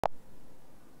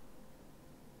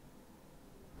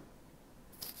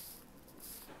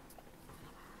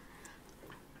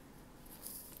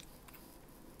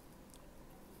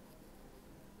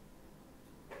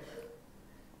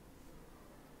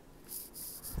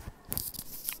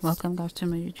Welcome guys to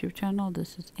my YouTube channel.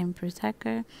 This is Empress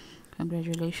Hacker.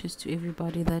 Congratulations to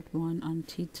everybody that won on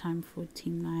teatime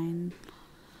 49.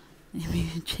 Let me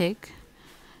check.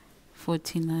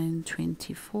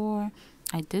 4924.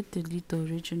 I did delete the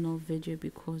original video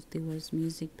because there was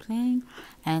music playing,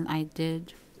 and I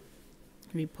did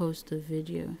repost the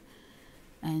video.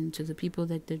 And to the people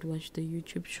that did watch the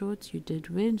YouTube shorts, you did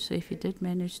win. So if you did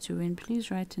manage to win, please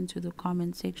write into the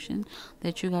comment section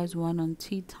that you guys won on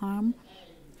teatime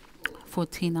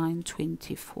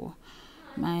 4924.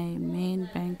 My main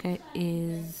banker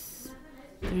is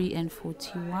 3 and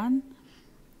 41.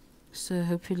 So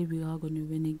hopefully we are going to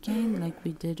win again like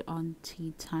we did on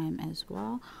teatime as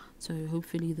well. So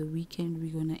hopefully the weekend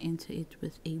we're going to enter it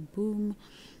with a boom.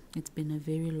 It's been a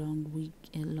very long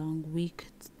week,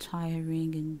 it's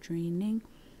tiring and draining,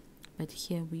 but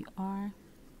here we are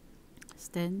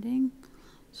standing.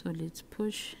 So let's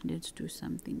push, let's do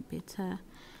something better,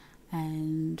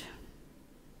 and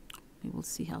we will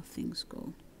see how things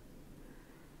go.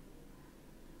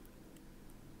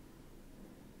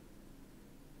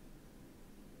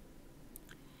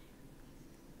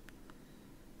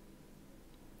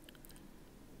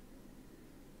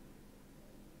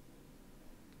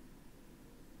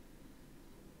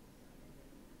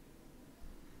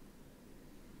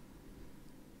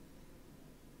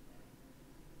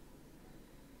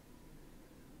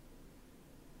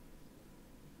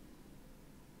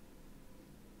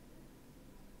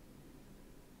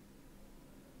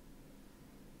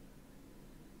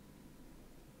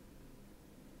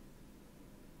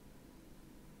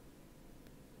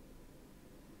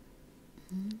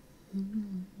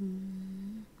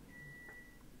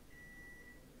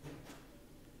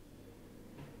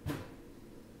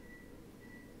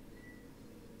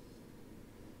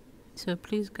 So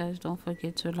please guys, don't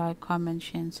forget to like, comment,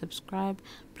 share and subscribe.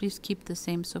 Please keep the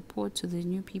same support to the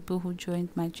new people who joined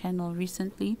my channel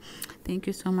recently. Thank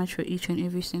you so much for each and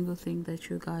every single thing that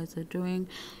you guys are doing.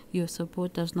 Your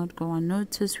support does not go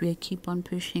unnoticed. We keep on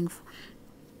pushing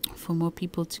for more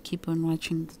people to keep on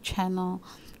watching the channel.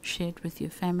 Share it with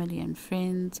your family and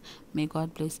friends. May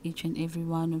God bless each and every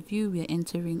one of you. We are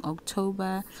entering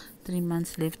October, 3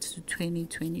 months left to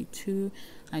 2022.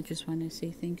 I just want to say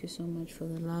thank you so much for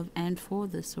the love and for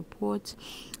the support.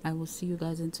 I will see you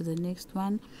guys into the next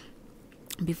one.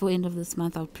 Before end of this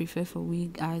month, I would prefer for we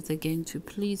guys again to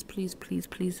please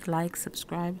like,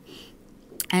 subscribe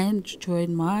and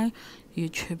join my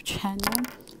YouTube channel.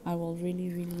 I will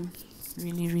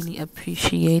really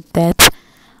appreciate that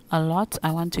a lot.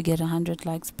 I want to get 100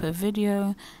 likes per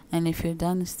video, and if you're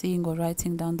done seeing or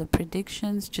writing down the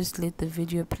predictions, just let the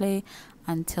video play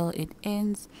until it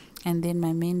ends. And then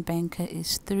my main banker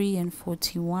is 3 and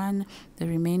 41. The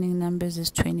remaining numbers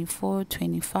is 24,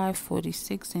 25,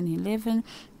 46 and 11.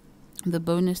 The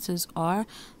bonuses are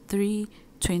 3,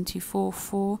 24,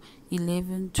 4,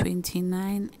 11,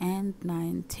 29 and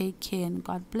 9. Take care and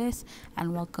God bless,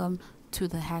 and welcome to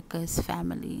the Hackers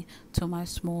family, to my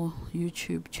small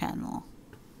YouTube channel.